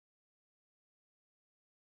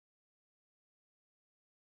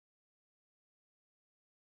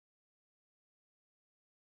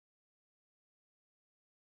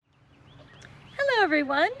Hello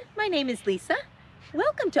everyone, my name is Lisa.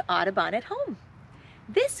 Welcome to Audubon at Home.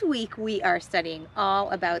 This week we are studying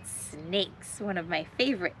all about snakes, one of my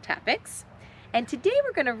favorite topics. And today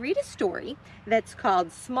we're going to read a story that's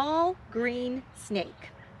called Small Green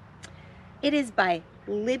Snake. It is by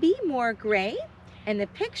Libby Gray and the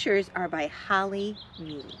pictures are by Holly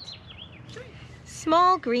Meade.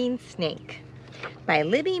 Small Green Snake by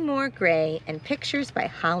Libby Gray and pictures by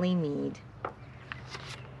Holly Meade.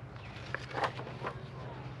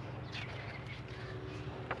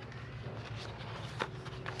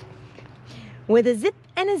 With a zip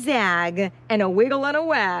and a zag and a wiggle and a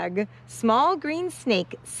wag, Small Green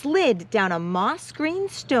Snake slid down a moss green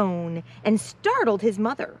stone and startled his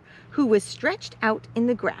mother, who was stretched out in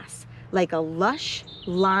the grass like a lush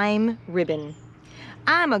lime ribbon.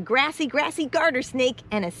 I'm a grassy garter snake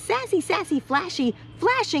and a sassy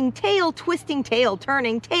flashing tail twisting tail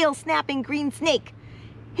turning tail snapping green snake.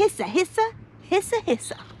 Hissa hissa hissa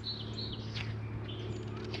hissa.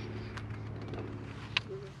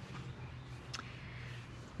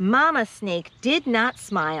 Mama Snake did not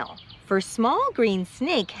smile, for Small Green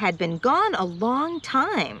Snake had been gone a long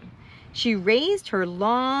time. She raised her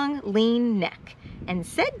long, lean neck and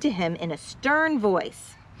said to him in a stern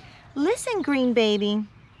voice, "Listen, Green Baby,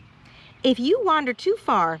 if you wander too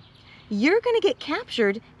far, you're going to get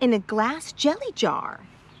captured in a glass jelly jar."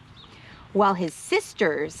 While his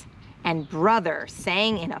sisters and brother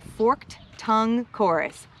sang in a forked tongue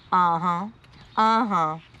chorus, uh-huh,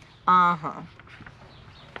 uh-huh, uh-huh.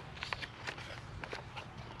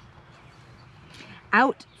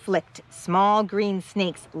 Out flicked Small Green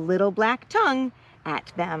Snake's little black tongue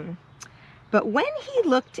at them. But when he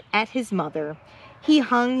looked at his mother, he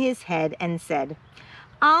hung his head and said,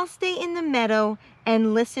 "I'll stay in the meadow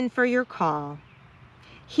and listen for your call,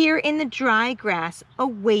 here in the dry grass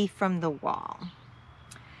away from the wall."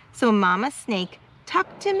 So Mama Snake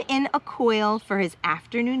tucked him in a coil for his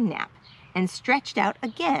afternoon nap and stretched out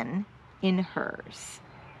again in hers.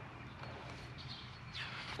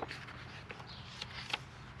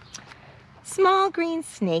 Small Green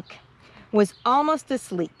Snake was almost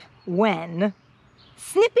asleep when,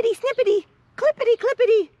 snippity, snippity, clippity,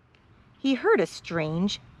 clippity, he heard a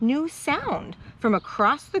strange new sound from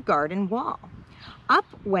across the garden wall. Up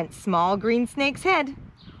went Small Green Snake's head.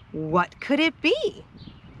 What could it be?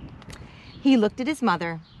 He looked at his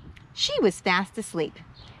mother. She was fast asleep.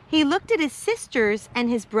 He looked at his sisters and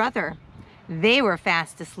his brother. They were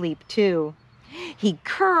fast asleep too. He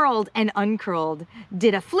curled and uncurled,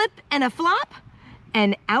 did a flip and a flop,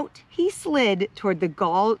 and out he slid toward the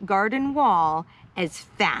garden wall as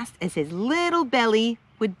fast as his little belly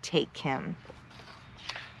would take him.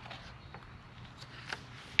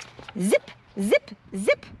 Zip, zip,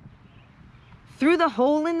 zip. Through the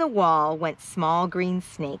hole in the wall went Small Green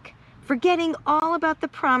Snake, forgetting all about the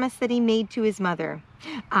promise that he made to his mother.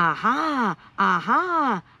 "Aha,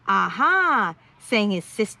 aha, aha," sang his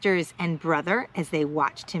sisters and brother as they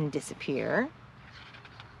watched him disappear.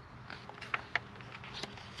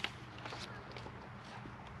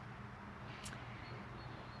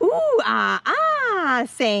 "Ooh, ah, ah,"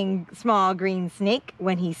 sang Small Green Snake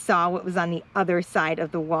when he saw what was on the other side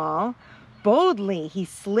of the wall. Boldly he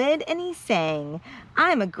slid and he sang,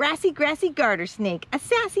 "I'm a grassy garter snake, a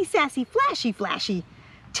sassy flashy,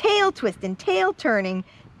 tail twisting, tail turning,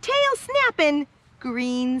 tail snapping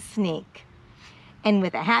green snake." And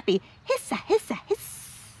with a happy hissa hissa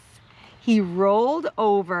hiss, he rolled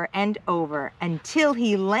over and over until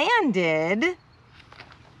he landed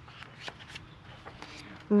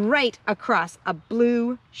right across a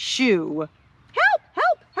blue shoe. "Help,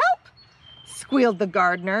 help, help," squealed the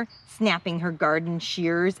gardener, snapping her garden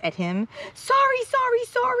shears at him. Sorry,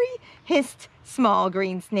 hissed Small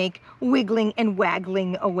Green Snake, wiggling and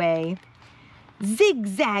waggling away. Zig,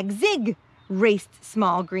 zag, zig, raced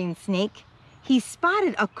Small Green Snake. He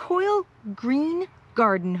spotted a coil green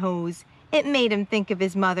garden hose. It made him think of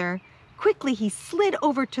his mother. Quickly he slid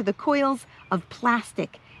over to the coils of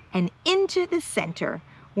plastic and into the center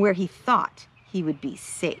where he thought he would be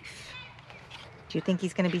safe. Do you think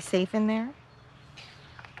he's going to be safe in there?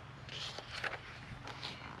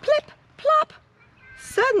 Plip, plop!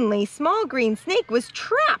 Suddenly Small Green Snake was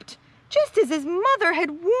trapped, just as his mother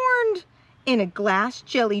had warned, in a glass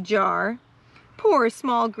jelly jar. Poor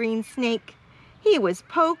Small Green Snake. He was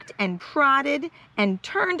poked and prodded and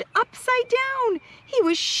turned upside down. He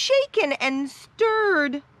was shaken and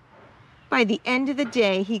stirred. By the end of the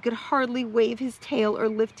day, he could hardly wave his tail or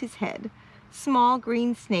lift his head. Small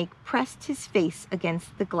Green Snake pressed his face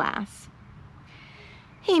against the glass.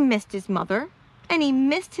 He missed his mother, and he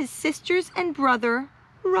missed his sisters and brother.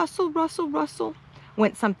 Rustle, rustle, rustle,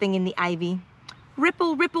 went something in the ivy.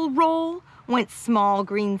 Ripple, ripple, roll went Small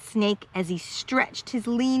Green Snake as he stretched his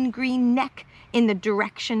lean green neck in the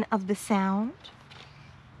direction of the sound.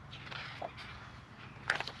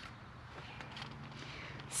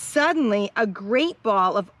 Suddenly, a great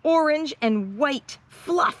ball of orange and white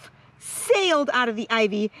fluff sailed out of the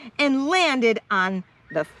ivy and landed on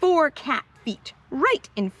the 4 cat feet right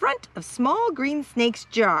in front of Small Green Snake's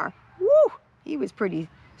jar. Woo! He was pretty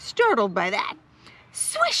startled by that.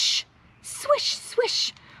 Swish, swish,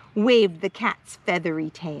 swish, waved the cat's feathery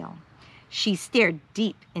tail. She stared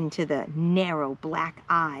deep into the narrow black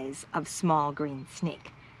eyes of Small Green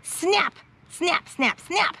Snake. Snap, snap, snap,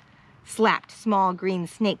 snap, slapped Small Green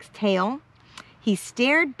Snake's tail. He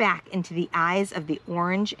stared back into the eyes of the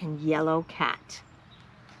orange and yellow cat.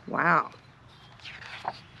 Wow.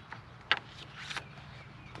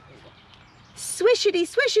 Swishity,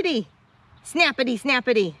 swishity, snappity,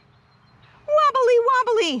 snappity, wobbly,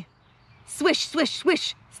 wobbly, swish, swish,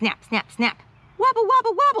 swish, snap, snap, snap, wobble,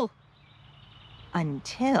 wobble, wobble,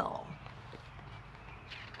 until...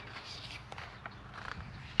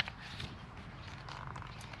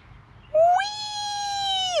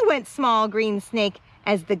 Whee! Went Small Green Snake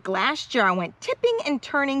as the glass jar went tipping and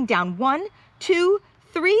turning down 1, 2,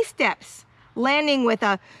 3 steps, landing with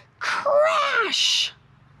a crash.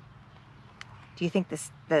 Do you think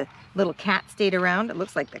the little cat stayed around? It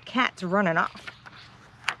looks like the cat's running off.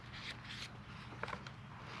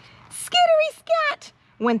 Skittery scat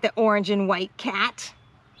went the orange and white cat.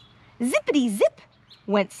 Zippity zip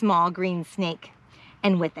went Small Green Snake.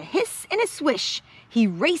 And with a hiss and a swish, he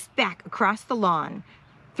raced back across the lawn,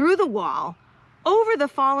 through the wall, over the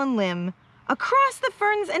fallen limb, across the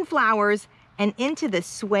ferns and flowers, and into the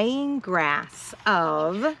swaying grass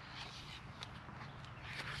of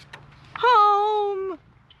home.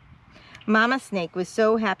 Mama Snake was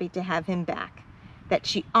so happy to have him back that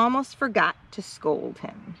she almost forgot to scold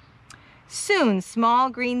him. Soon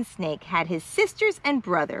Small Green Snake had his sisters and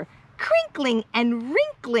brother crinkling and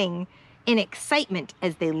wrinkling in excitement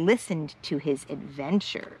as they listened to his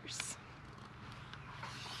adventures.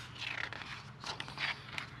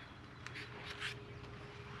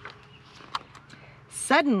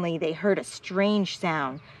 Suddenly they heard a strange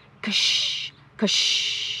sound. Kush,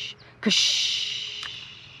 kush, kush,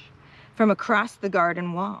 from across the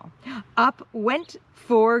garden wall. Up went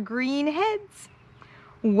 4 green heads.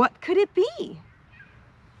 What could it be?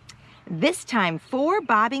 This time 4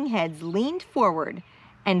 bobbing heads leaned forward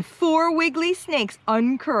and 4 wiggly snakes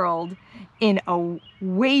uncurled in a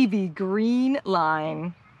wavy green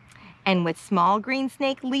line. And with Small Green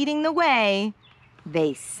Snake leading the way,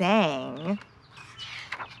 they sang.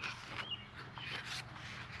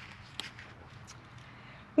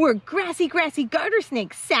 We're grassy, grassy garter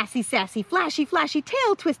snakes, sassy, sassy, flashy, flashy,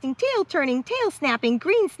 tail twisting, tail turning, tail snapping,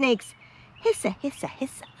 green snakes. Hissa, hissa,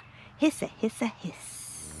 hissa, hissa, hissa,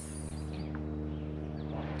 hiss.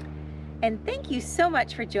 And thank you so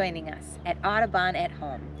much for joining us at Audubon at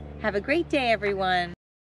Home. Have a great day, everyone.